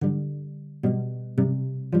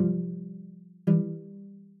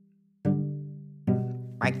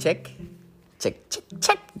Mic check.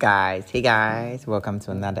 Check, guys. Hey, guys. Welcome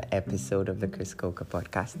to another episode of the Chris Coker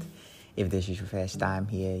podcast. If this is your first time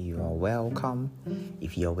here, you are welcome.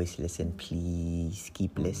 If you always listen, please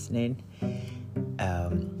keep listening.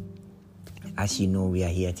 As you know, we are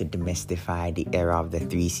here to demystify the era of the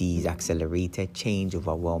 3Cs: accelerated change,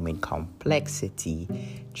 overwhelming complexity,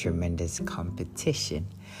 tremendous competition.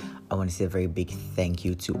 I want to say a very big thank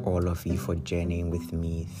you to all of you for journeying with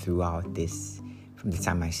me throughout this, from the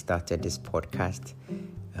time I started this podcast,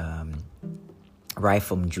 right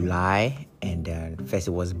from July. And first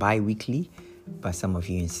it was bi-weekly, but some of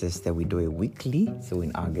you insisted we do it weekly. So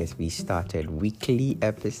in August, we started weekly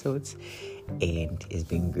episodes, and it's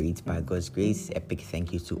been great by God's grace. A big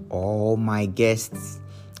thank you to all my guests.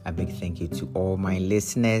 A big thank you to all my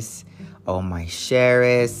listeners, all my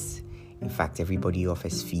sharers. In fact, everybody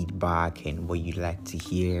offers feedback and what you like to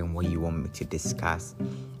hear and what you want me to discuss.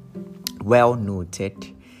 Well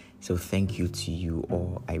noted. So thank you to you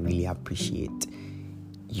all. I really appreciate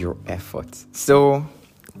your efforts. So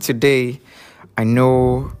today, I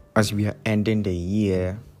know as we are ending the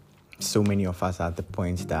year, so many of us are at the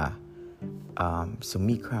point that, so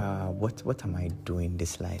Mika, what am I doing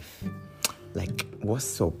this life? Like,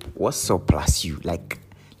 what's up? What's up plus you? Like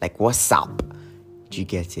what's up? Do you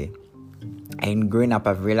get it? And growing up,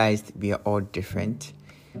 I've realized we are all different.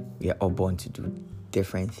 We are all born to do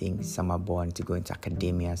different things. Some are born to go into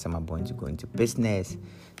academia. Some are born to go into business.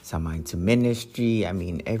 Some are into ministry. I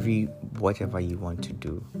mean, whatever you want to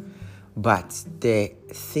do. But the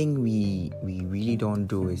thing we really don't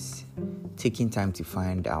do is taking time to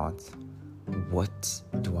find out, what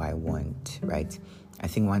do I want, right? I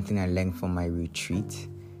think one thing I learned from my retreat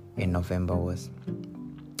in November was,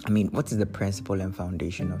 what is the principle and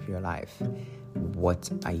foundation of your life? What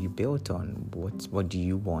are you built on? What do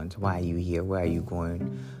you want? Why are you here? Where are you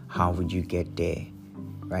going? How would you get there?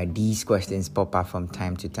 Right? These questions pop up from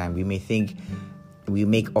time to time. We may think we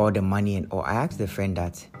make all the money and all. I asked a friend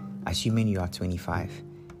that, assuming you are 25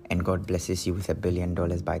 and God blesses you with $1 billion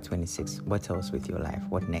by 26, what else with your life?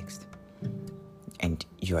 What next? And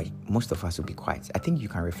most of us will be quiet. I think you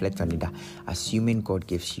can reflect on it, that assuming God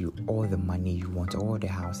gives you all the money you want, all the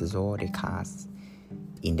houses, all the cars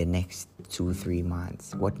in the next 2-3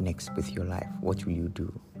 months, what next with your life? What will you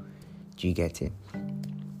do? Do you get it?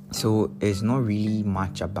 So it's not really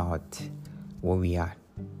much about what we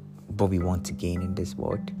want to gain in this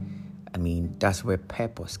world. That's where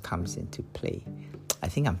purpose comes into play. I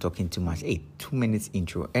think I'm talking too much. 2 minutes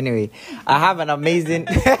intro. Anyway, I have an amazing...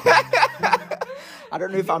 I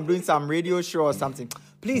don't know if I'm doing some radio show or something.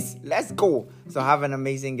 Please, let's go. So I have an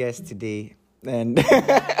amazing guest today. And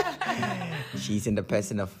she's in the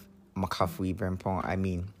person of Makafui Brempong.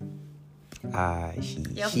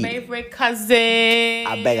 Your favorite cousin.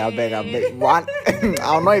 I beg. One.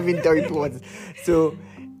 I'll not even tell you two words. So,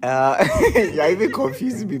 you're even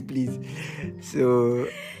confusing me, please. So,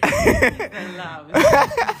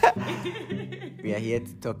 we are here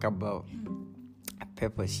to talk about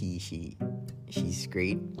purpose. She's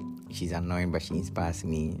great. She's annoying, but she inspires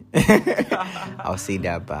me. I'll say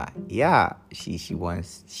that, but yeah, she's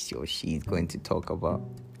going to talk about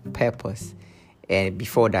purpose. And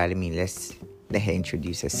before that, let her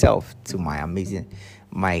introduce herself to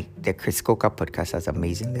the Chris Coker podcast has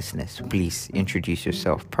amazing listeners. Please introduce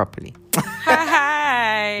yourself properly.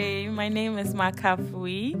 Hi, my name is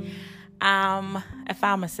Makafui. I'm a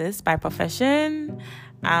pharmacist by profession.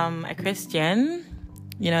 I'm a Christian,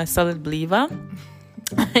 a solid believer.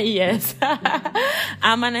 Yes.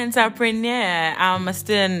 I'm an entrepreneur. I'm a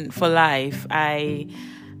student for life.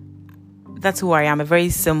 That's who I am. A very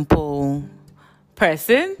simple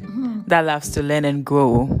person that loves to learn and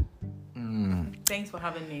grow. Thanks for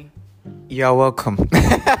having me. You're welcome.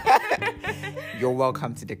 You're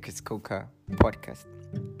welcome to the Chris Coker podcast.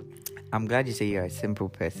 I'm glad you say you're a simple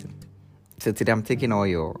person. So today I'm taking all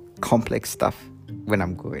your complex stuff when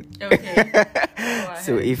I'm going. Okay.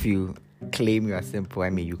 So if you claim you are simple,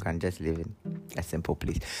 you can just live in a simple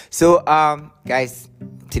place. So, guys,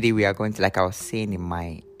 today we are going to, like I was saying in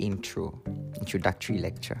my introductory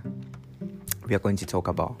lecture, we are going to talk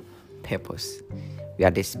about purpose. We are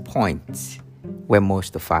at this point where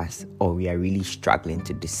most of us, we are really struggling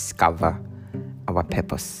to discover our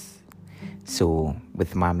purpose. So,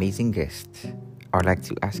 with my amazing guest, I would like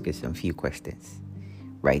to ask you some few questions,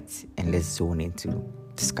 right? And let's zone into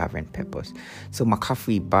discovering purpose. So,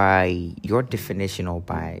 Makafui, by your definition or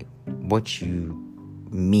by what you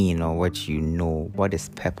mean or what you know, what is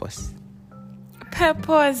purpose?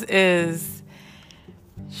 Purpose is,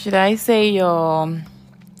 should I say, your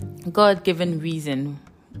God-given reason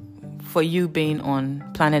for you being on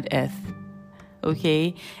planet Earth.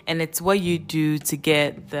 okay? And it's what you do to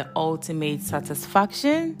get the ultimate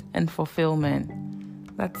satisfaction and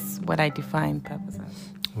fulfillment. That's what I define purpose as.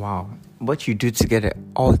 Wow. What you do to get the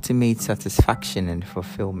ultimate satisfaction and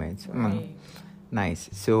fulfillment. Right. Nice.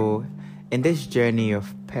 So, in this journey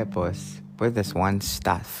of purpose, where does one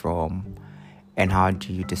start from? And how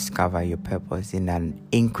do you discover your purpose in an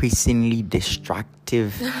increasingly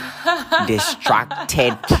distracted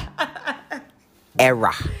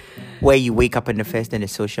era where you wake up in the first day in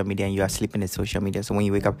social media and you are sleeping in social media? So when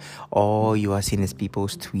you wake up, all you are seeing is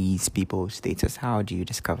people's tweets, people's status. How do you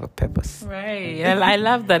discover purpose? Right. I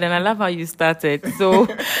love that, and I love how you started. So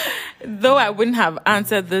though I wouldn't have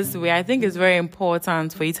answered this way, I think it's very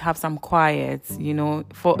important for you to have some quiet,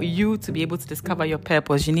 for you to be able to discover your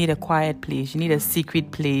purpose. You need a quiet place. You need a secret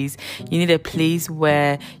place. You need a place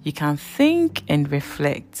where you can think and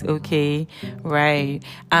reflect. Okay. Right.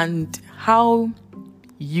 And how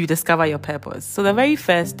you discover your purpose. So the very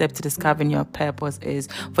first step to discovering your purpose is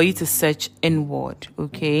for you to search inward.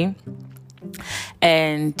 Okay.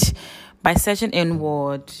 And by searching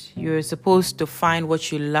inward, you're supposed to find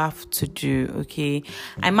what you love to do, okay?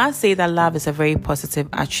 I must say that love is a very positive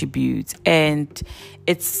attribute, and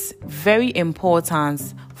it's very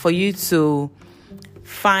important for you to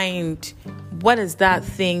find what is that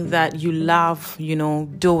thing that you love,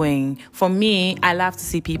 doing. For me, I love to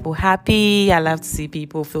see people happy. I love to see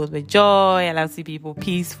people filled with joy. I love to see people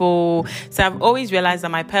peaceful. So I've always realized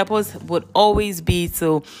that my purpose would always be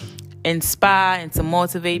to inspire and to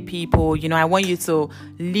motivate people. I want you to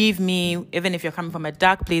leave me, even if you're coming from a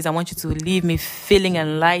dark place, I want you to leave me feeling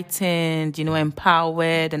enlightened,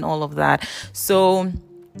 empowered and all of that. So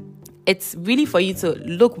it's really for you to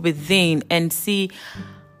look within and see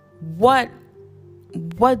what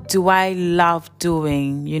do I love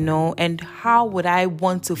doing, and how would I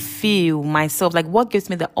want to feel myself? Like, what gives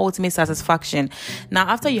me the ultimate satisfaction? Now,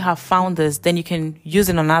 after you have found this, then you can use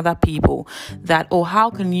it on other people how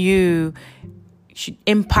can you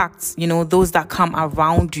impact, those that come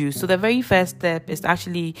around you. So the very first step is to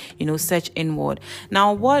actually, search inward.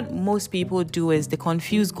 Now, what most people do is they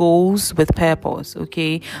confuse goals with purpose,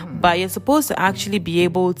 okay? But you're supposed to actually be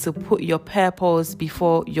able to put your purpose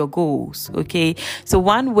before your goals, okay? So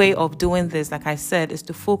one way of doing this, like I said, is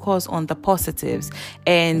to focus on the positives,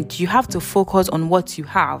 and you have to focus on what you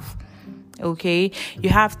have. Okay, you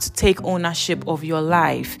have to take ownership of your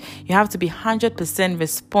life. You have to be 100%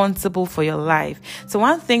 responsible for your life. So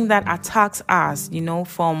one thing that attacks us,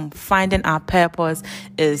 from finding our purpose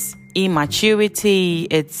is immaturity.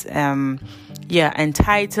 It's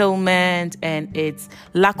entitlement, and it's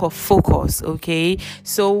lack of focus. Okay,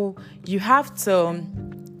 so you have to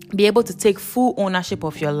be able to take full ownership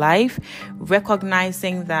of your life,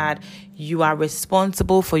 recognizing that you are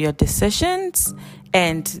responsible for your decisions,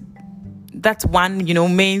 and that's one,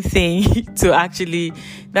 main thing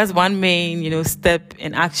that's one main, step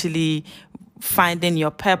in actually finding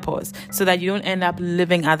your purpose, so that you don't end up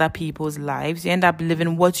living other people's lives. You end up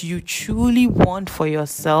living what you truly want for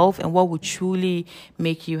yourself and what would truly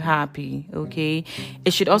make you happy. Okay.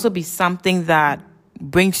 It should also be something that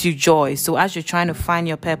brings you joy. So as you're trying to find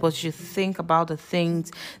your purpose, you think about the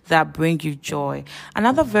things that bring you joy.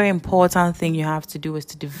 Another very important thing you have to do is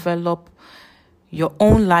to develop your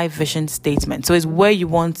own life vision statement. So it's where you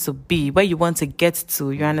want to be, where you want to get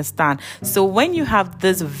to, you understand? So when you have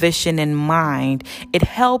this vision in mind, it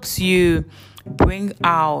helps you bring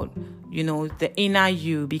out, the inner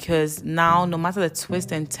you, because now no matter the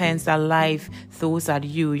twists and turns that life throws at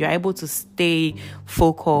you, you're able to stay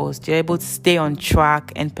focused, you're able to stay on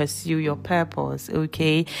track and pursue your purpose,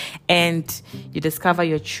 okay? And you discover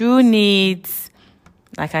your true needs,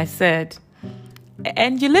 like I said,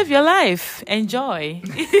 and you live your life. Enjoy.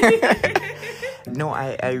 No,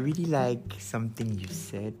 I really like something you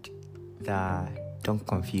said, that don't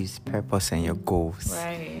confuse purpose and your goals.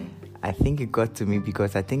 Right. I think it got to me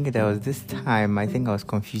because I think there was this time I was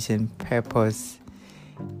confusing purpose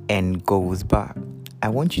and goals, but I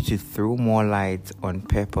want you to throw more light on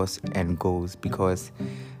purpose and goals, because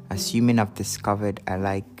assuming I've discovered I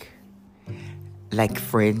like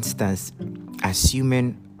for instance,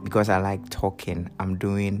 assuming because I like talking, I'm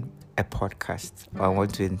doing a podcast, or I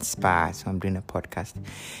want to inspire, so I'm doing a podcast.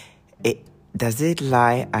 Does it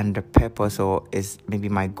lie under purpose, or is maybe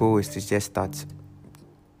my goal is to just start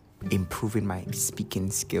improving my speaking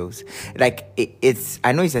skills? It's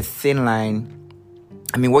I know it's a thin line.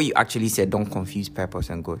 I mean, what you actually said, don't confuse purpose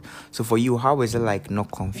and goals. So for you, how is it like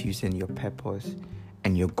not confusing your purpose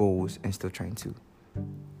and your goals and still trying to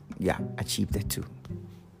achieve the two?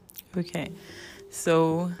 Okay.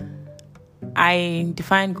 So I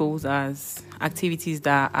define goals as activities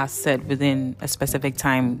that are set within a specific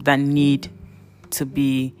time that need to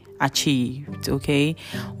be achieved, okay?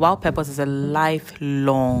 While purpose is a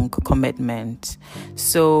lifelong commitment.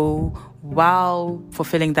 So while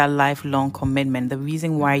fulfilling that lifelong commitment, the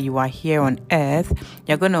reason why you are here on earth,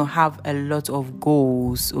 you're going to have a lot of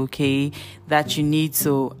goals, okay, that you need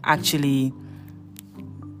to actually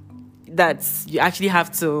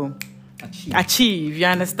have to achieve. You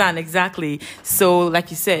understand? Exactly. So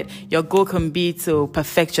like you said, your goal can be to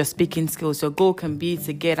perfect your speaking skills. Your goal can be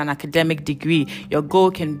to get an academic degree. Your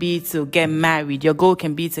goal can be to get married. Your goal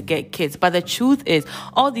can be to get kids. But the truth is,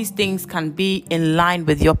 all these things can be in line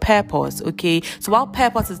with your purpose, okay? So while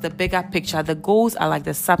purpose is the bigger picture, the goals are like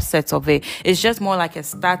the subsets of it. It's just more like a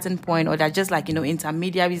starting point, or they're just like,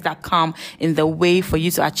 intermediaries that come in the way for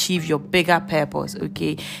you to achieve your bigger purpose,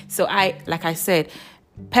 okay? So like I said,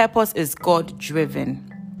 purpose is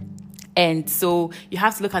God-driven. And so you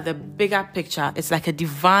have to look at the bigger picture. It's like a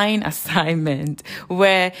divine assignment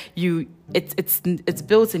where it's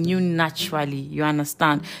built in you naturally. You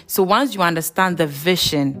understand? So once you understand the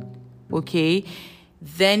vision, okay,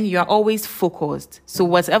 then you're always focused. So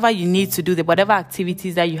whatever you need to do, whatever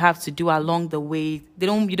activities that you have to do along the way, they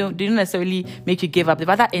don't necessarily make you give up. They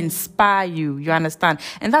rather inspire you. You understand?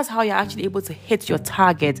 And that's how you're actually able to hit your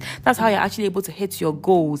target. That's how you're actually able to hit your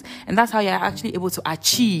goals. And that's how you're actually able to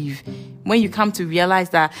achieve, when you come to realize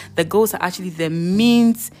that the goals are actually the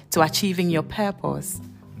means to achieving your purpose.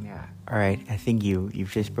 All right, I think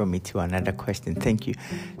you've just brought me to another question. Thank you.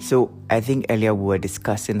 So I think earlier we were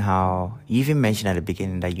discussing how you even mentioned at the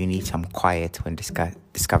beginning that you need some quiet when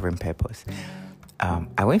discovering purpose.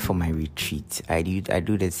 I went for my retreat. I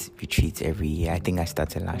do this retreat every year. I think I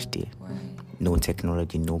started last year. Right. No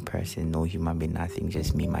technology, no person, no human being, nothing,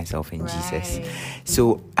 just me, myself, and Jesus.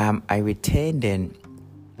 So I returned, and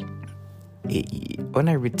when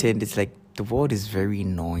I returned, it's like the world is very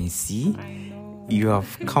noisy. You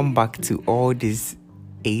have come back to all this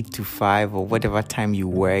 8 to 5 or whatever time you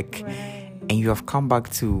work, and you have come back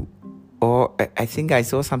to, or I think I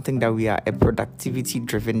saw something that we are a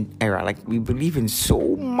productivity-driven era. Like, we believe in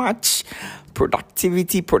so much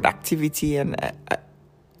productivity, and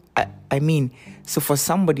I mean, so for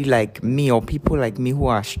somebody like me or people like me who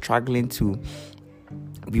are struggling to,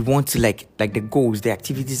 we want to like the goals, the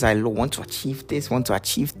activities I want to achieve this, want to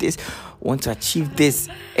achieve this.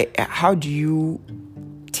 How do you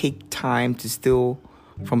take time to still,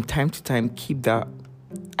 from time to time, keep that?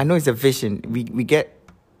 I know it's a vision.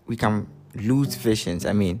 We can lose visions.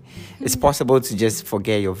 I mean, it's possible to just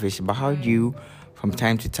forget your vision. But how do you, from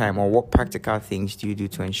time to time, or what practical things do you do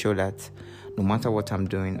to ensure that no matter what I'm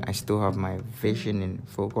doing, I still have my vision and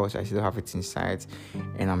focus, I still have it inside,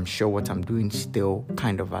 and I'm sure what I'm doing still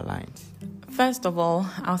kind of aligns? First of all,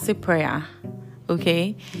 I'll say prayer,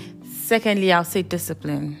 okay? Secondly, I'll say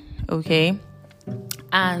discipline, okay?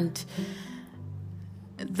 And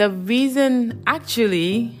the reason,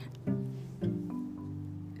 actually,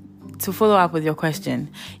 to follow up with your question,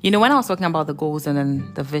 when I was talking about the goals and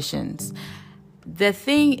then the visions, the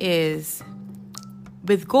thing is,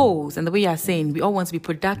 with goals and the way you're saying, we all want to be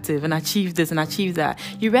productive and achieve this and achieve that.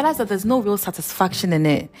 You realize that there's no real satisfaction in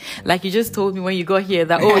it. Like you just told me when you got here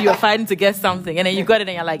that, you're fighting to get something, and then you got it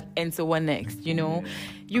and you're like, and so what next, You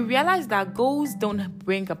realize that goals don't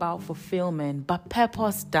bring about fulfillment, but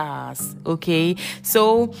purpose does, okay?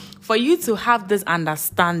 So for you to have this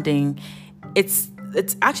understanding, it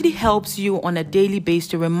actually helps you on a daily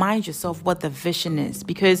basis to remind yourself what the vision is.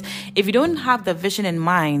 Because if you don't have the vision in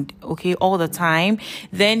mind, okay, all the time,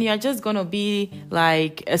 then you're just going to be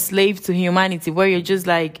like a slave to humanity, where you're just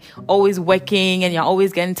like always working and you're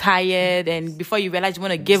always getting tired. And before you realize, you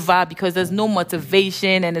want to give up because there's no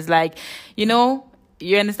motivation. And it's like, you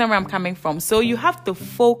understand where I'm coming from. So you have to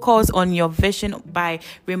focus on your vision by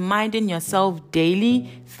reminding yourself daily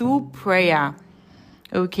through prayer.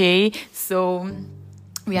 Okay, so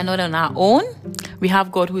we are not on our own. We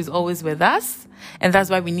have God who is always with us. And that's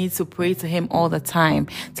why we need to pray to him all the time,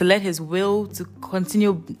 to let his will to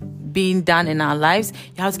continue being done in our lives.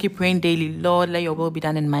 You have to keep praying daily. Lord, let your will be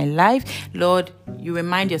done in my life. Lord, you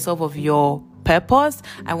remind yourself of your purpose.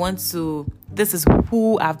 This is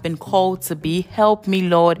who I've been called to be. Help me,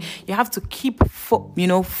 Lord. You have to keep,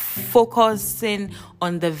 focusing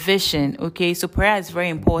on the vision. Okay, so prayer is very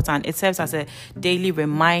important. It serves as a daily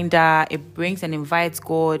reminder. It brings and invites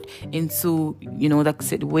God into, the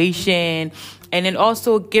situation, and it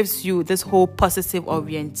also gives you this whole positive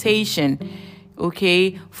orientation.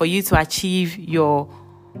 Okay, for you to achieve your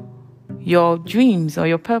dreams or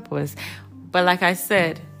your purpose. But like I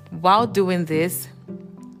said, while doing this,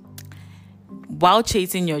 while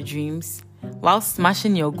chasing your dreams, while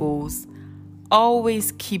smashing your goals,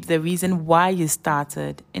 always keep the reason why you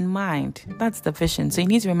started in mind. That's the vision. So you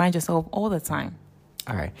need to remind yourself all the time.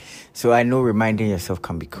 All right. So I know reminding yourself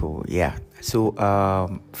can be cool. Yeah. So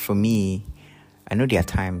for me, I know there are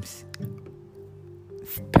times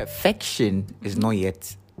perfection is not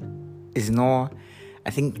yet, I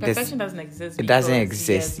think perfection doesn't exist. It doesn't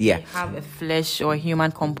exist. Yes, we have a flesh or a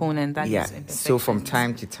human component that is imperfection. So from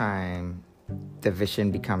time to time, the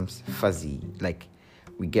vision becomes fuzzy. Like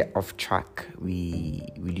we get off track. We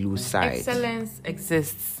lose sight. Excellence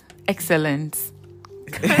exists. Excellence.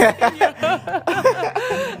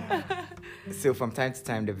 So from time to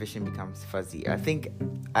time, the vision becomes fuzzy. I think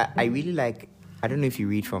I really like. I don't know if you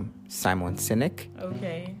read from Simon Sinek.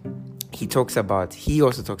 Okay. He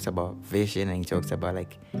also talks about vision, and he talks about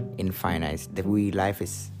like infinite. The way life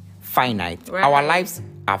is finite. Right. Our lives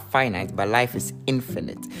are finite, but life is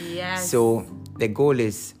infinite. Yes. So the goal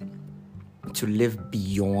is to live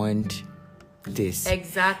beyond this.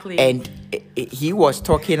 Exactly. And he was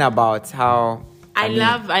talking about how I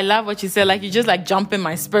love what you said. Like, you just like jump in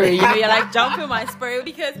my spirit. You know, you're like jump in my spirit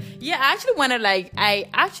because I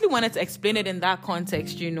actually wanted to explain it in that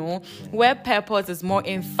context. You know, where purpose is more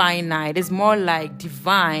infinite, it's more like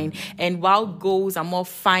divine, and while goals are more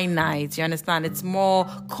finite. You understand? It's more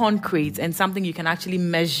concrete and something you can actually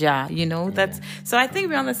measure. You know, so I think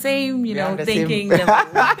we're on the same. Thinking level.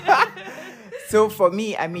 So for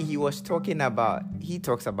me, I mean, he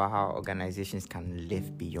talks about how organizations can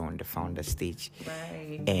live beyond the founder stage.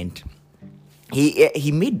 Right. And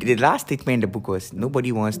he made the last statement in the book was,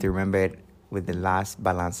 nobody wants to remember it with the last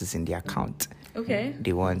balances in the account. Okay.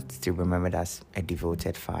 They want to remember it as a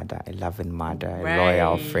devoted father, a loving mother, a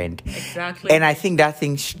loyal friend. Exactly. And I think that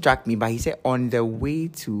thing struck me. But he said on the way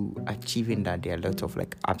to achieving that, there are a lot of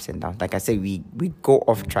like ups and downs. Like I said, we go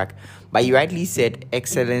off track. But you rightly said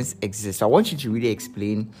excellence exists. So I want you to really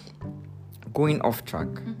explain going off track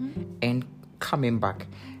and coming back.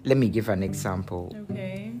 Let me give an example.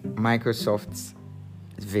 Okay. Microsoft's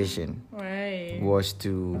vision was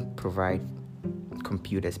to provide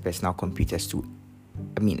personal computers to,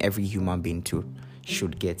 every human being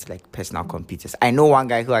should get like personal computers. I know one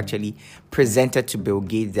guy who actually presented to Bill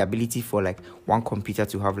Gates the ability for like one computer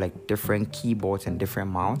to have like different keyboards and different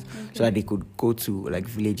mounts so that they could go to like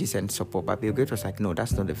villages and support. But Bill Gates was like, no,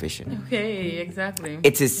 that's not the vision. Okay, exactly.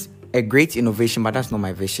 It is a great innovation, but that's not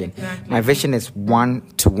my vision. Exactly. My vision is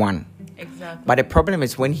 1-to-1. Exactly. But the problem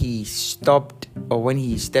is when he stepped down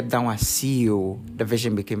as CEO, the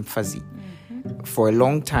vision became fuzzy. For a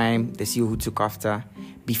long time, the CEO who took after,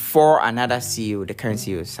 before another CEO, the current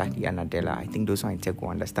CEO, Satya Nadella, I think those who are in tech will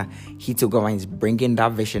understand, he took over and is bringing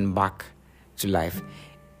that vision back to life.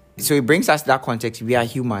 So it brings us that context. We are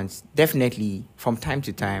humans. Definitely, from time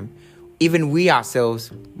to time, even we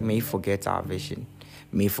ourselves may forget our vision,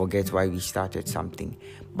 may forget why we started something.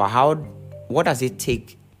 But what does it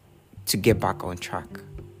take to get back on track?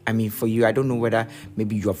 I mean, for you, I don't know whether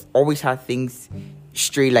maybe you have always had things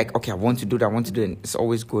straight, like, okay, I want to do that, and it's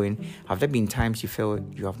always going. Have there been times you felt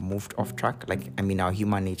you have moved off track? Like, our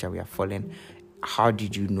human nature, we are fallen. How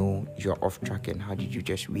did you know you're off track, and how did you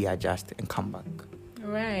just readjust and come back?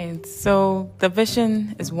 Right. So the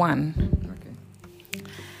vision is one. Okay.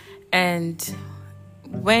 And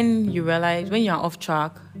when you realize, when you're off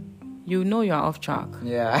track, you know you're off track.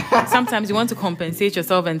 Yeah. Sometimes you want to compensate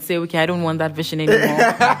yourself and say, okay, I don't want that vision anymore.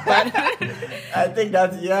 But I think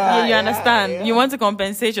that's, you understand. Yeah. You want to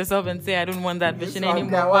compensate yourself and say, I don't want that vision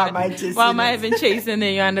anymore. Why am I chasing Why am I even chasing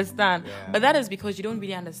it? You understand? Yeah. But that is because you don't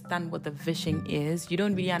really understand what the vision is. You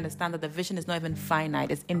don't really understand that the vision is not even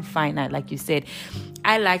finite. It's infinite, like you said.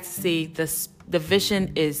 I like to say the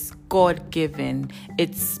vision is God-given.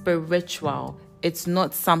 It's spiritual. It's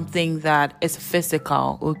not something that is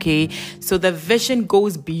physical, okay? So the vision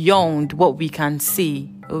goes beyond what we can see,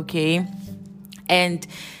 okay? And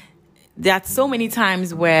there are so many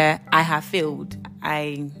times where I have failed.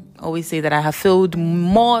 I always say that I have failed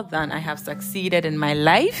more than I have succeeded in my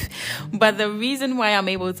life. But the reason why I'm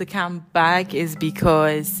able to come back is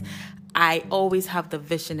because I always have the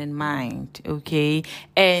vision in mind, okay?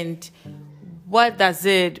 And what does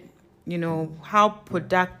it, how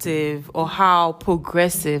productive or how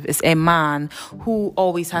progressive is a man who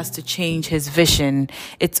always has to change his vision?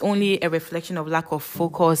 It's only a reflection of lack of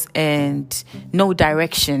focus and no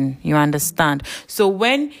direction, you understand? So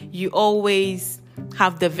when you always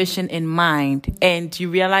have the vision in mind and you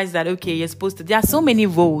realize that, okay, you're supposed to, there are so many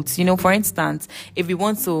roads, for instance, if we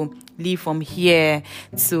want to leave from here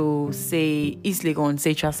to, say, East Legon,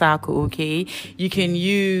 say Trasacco, okay, you can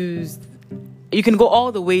go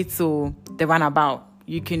all the way to the runabout.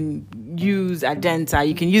 You can use Adenta.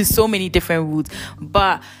 You can use so many different routes.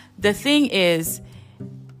 But the thing is,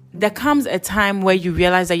 there comes a time where you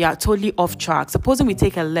realize that you are totally off track. Supposing we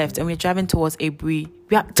take a left and we're driving towards Aburi,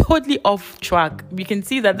 we are totally off track. We can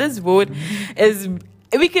see that this road is,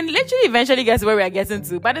 we can literally eventually guess where we are getting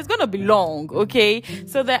to, but it's going to be long, okay?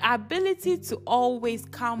 So the ability to always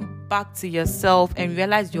come back to yourself and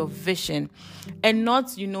realize your vision and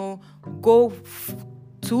not, go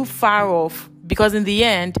too far off. Because in the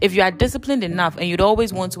end, if you are disciplined enough and you'd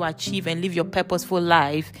always want to achieve and live your purposeful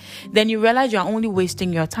life, then you realize you're only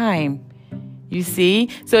wasting your time. You see?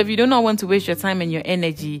 So if you do not want to waste your time and your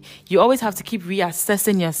energy, you always have to keep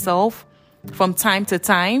reassessing yourself from time to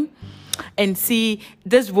time and see,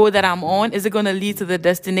 this road that I'm on, is it going to lead to the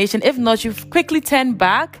destination? If not, you quickly turn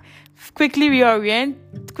back, quickly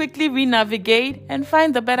reorient, quickly re-navigate and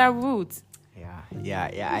find the better route.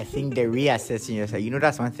 Yeah. I think the reassessing yourself,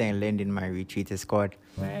 that's one thing I learned in my retreat. It's called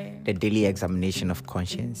the daily examination of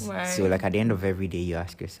conscience. Right. So like at the end of every day, you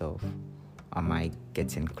ask yourself, am I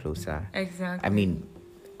getting closer? Exactly.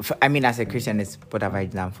 I mean, as a Christian, it's what have I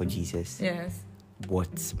done for Jesus? Yes.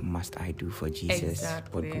 What must I do for Jesus?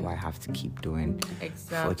 Exactly. What do I have to keep doing?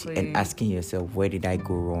 Exactly. And asking yourself, where did I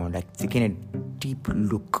go wrong? Like taking a deep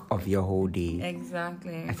look of your whole day.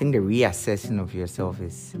 Exactly. I think the reassessing of yourself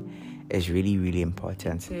is really, really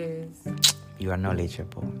important. It is. You are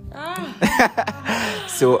knowledgeable.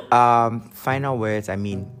 So, final words. I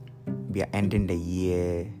mean, we are ending the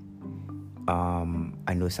year.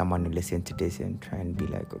 I know someone will listen to this and try and be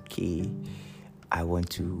like, okay,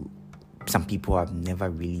 some people have never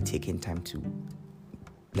really taken time to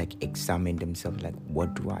like examine themselves, like,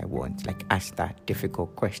 what do I want? Like, ask that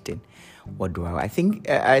difficult question. What do I want? I think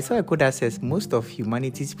I saw a quote that says most of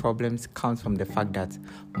humanity's problems comes from the fact that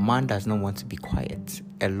man does not want to be quiet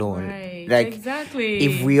alone. Right. Like, exactly.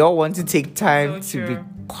 if we all want to take time So to true. be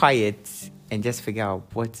quiet and just figure out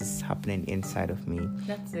what is happening inside of me.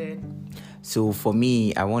 That's it. So for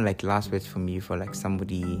me, I want like last words from you for like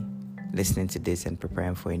somebody listening to this and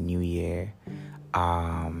preparing for a new year.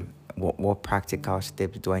 What practical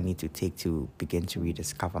steps do I need to take to begin to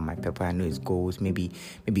rediscover my purpose? I know it's goals. Maybe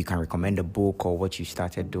you can recommend a book or what you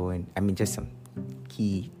started doing. I mean, just some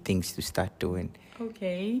key things to start doing.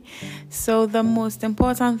 Okay. So the most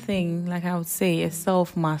important thing, like I would say, is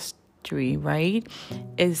self-mastery, right?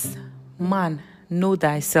 Is, man, know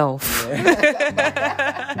thyself.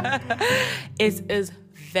 It is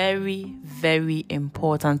very, very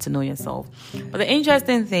important to know yourself. But the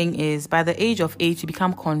interesting thing is, by the age of 8, you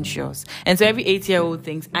become conscious. And so every 8-year-old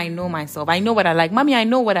thinks, I know myself. I know what I like. Mommy, I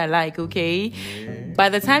know what I like, okay? Yeah. By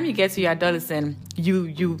the time you get to your adolescent,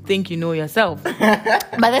 you think you know yourself. By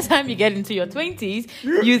the time you get into your 20s,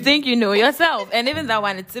 you think you know yourself. And even that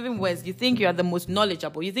one, it's even worse. You think you are the most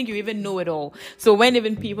knowledgeable. You think you even know it all. So when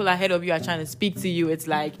even people ahead of you are trying to speak to you, it's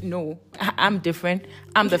like, no, I'm different.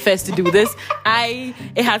 I'm the first to do this.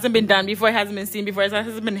 It hasn't been done before. It hasn't been seen before. It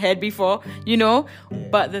hasn't been heard before,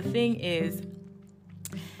 But the thing is,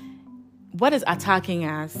 what is attacking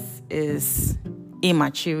us is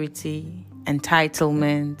immaturity,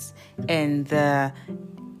 entitlement, and the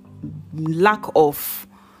lack of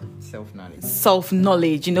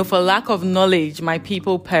self-knowledge. For lack of knowledge, my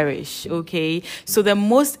people perish, okay? So the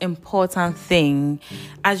most important thing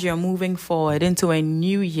as you're moving forward into a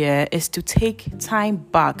new year is to take time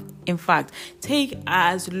back. In fact, take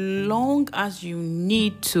as long as you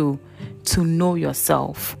need to know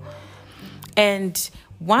yourself. And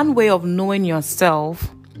one way of knowing yourself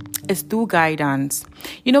is through guidance.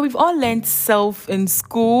 We've all learned self in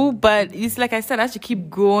school, but it's like I said, as you keep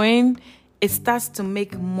growing, it starts to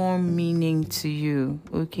make more meaning to you,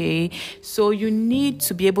 okay? So you need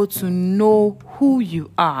to be able to know who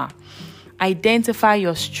you are. Identify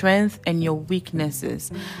your strengths and your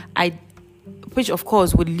weaknesses. Which, of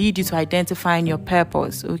course, would lead you to identifying your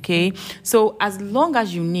purpose, okay? So as long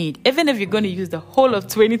as you need, even if you're going to use the whole of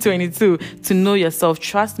 2022 to know yourself,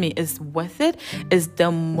 trust me, it's worth it. It's the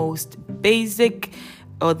most basic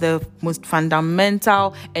or the most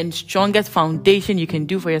fundamental and strongest foundation you can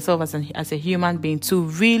do for yourself as a human being to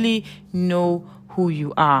really know who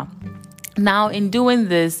you are. Now, in doing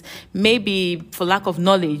this, maybe for lack of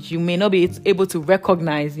knowledge, you may not be able to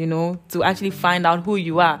recognize, to actually find out who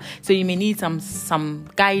you are. So you may need some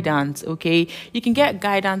guidance, okay? You can get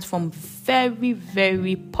guidance from very,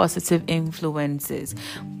 very positive influences.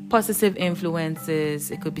 Positive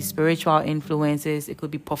influences, it could be spiritual influences, it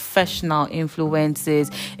could be professional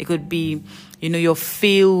influences, it could be, your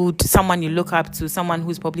field, someone you look up to, someone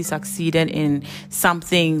who's probably succeeded in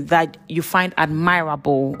something that you find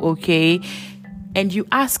admirable, okay? And you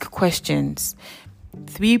ask questions.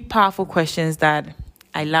 3 powerful questions that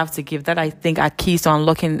I love to give, that I think are keys to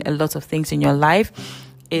unlocking a lot of things in your life,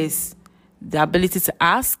 is the ability to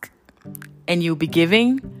ask and you'll be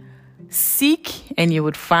giving, seek and you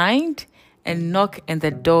would find, and knock and the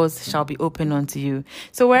doors shall be opened unto you.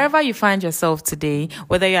 So wherever you find yourself today,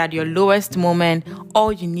 whether you're at your lowest moment,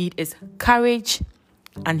 all you need is courage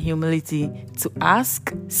and humility to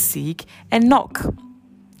ask, seek, and knock.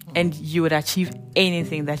 And you would achieve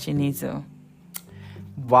anything that you need to.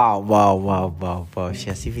 Wow. She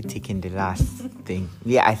has even taken the last thing.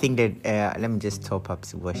 Yeah, I think that, let me just top up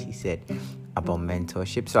to what she said about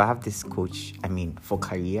mentorship. So I have this coach, for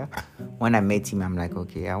career. When I met him, I'm like,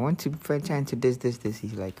 okay, I want to venture into this.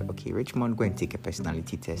 He's like, okay, Richmond, go and take a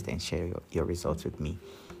personality test and share your results with me.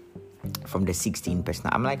 From the 16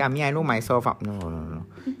 personality. I'm like, I know myself. No.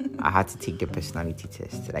 I had to take the personality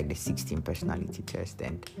test, like the 16 personality test.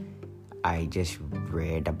 And I just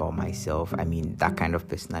read about myself. That kind of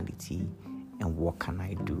personality and what can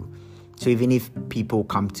I do? So even if people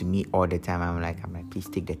come to me all the time, I'm like, please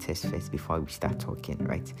take the test first before we start talking,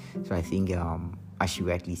 right? So I think, as she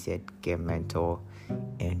rightly said, get a mentor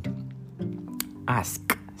and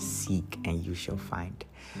ask, seek, and you shall find.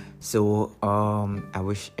 So I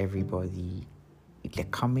wish everybody, the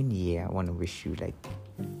coming year, I want to wish you like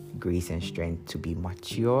grace and strength to be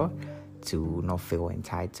mature, to not feel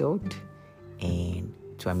entitled, and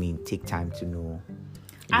to take time to know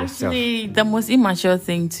yourself. Actually, the most immature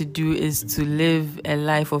thing to do is to live a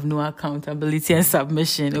life of no accountability and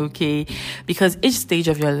submission, okay? Because each stage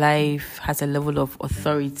of your life has a level of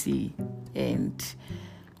authority and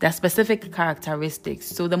there are specific characteristics.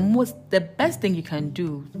 So the best thing you can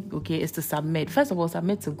do, okay, is to submit. First of all,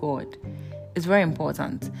 submit to God. It's very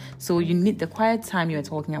important. So you need the quiet time you were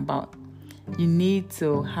talking about. You need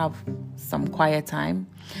to have some quiet time.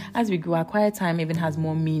 As we grow, our quiet time even has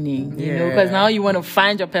more meaning, because now you want to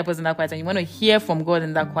find your purpose in that quiet time. You want to hear from God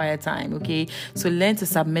in that quiet time, okay? So learn to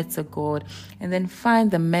submit to God and then find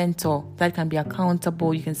the mentor that can be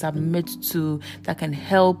accountable, you can submit to, that can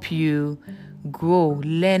help you grow,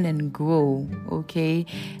 learn and grow, okay?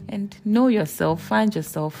 And know yourself, find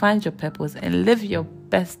your purpose, and live your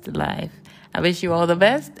best life. I wish you all the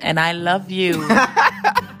best, and I love you.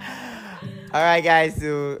 All right, guys.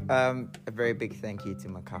 So a very big thank you to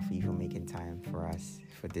McAfee for making time for us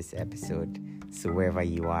for this episode. So wherever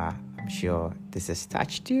you are, I'm sure this has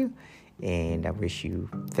touched you, and I wish you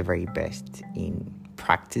the very best in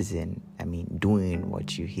practicing, doing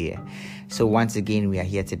what you hear. So once again, we are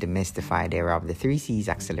here to demystify the era of the 3 C's: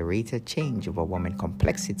 accelerated change, overwhelming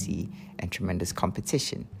complexity, and tremendous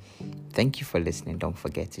competition. Thank you for listening. Don't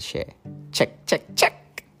forget to share.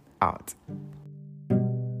 Check out.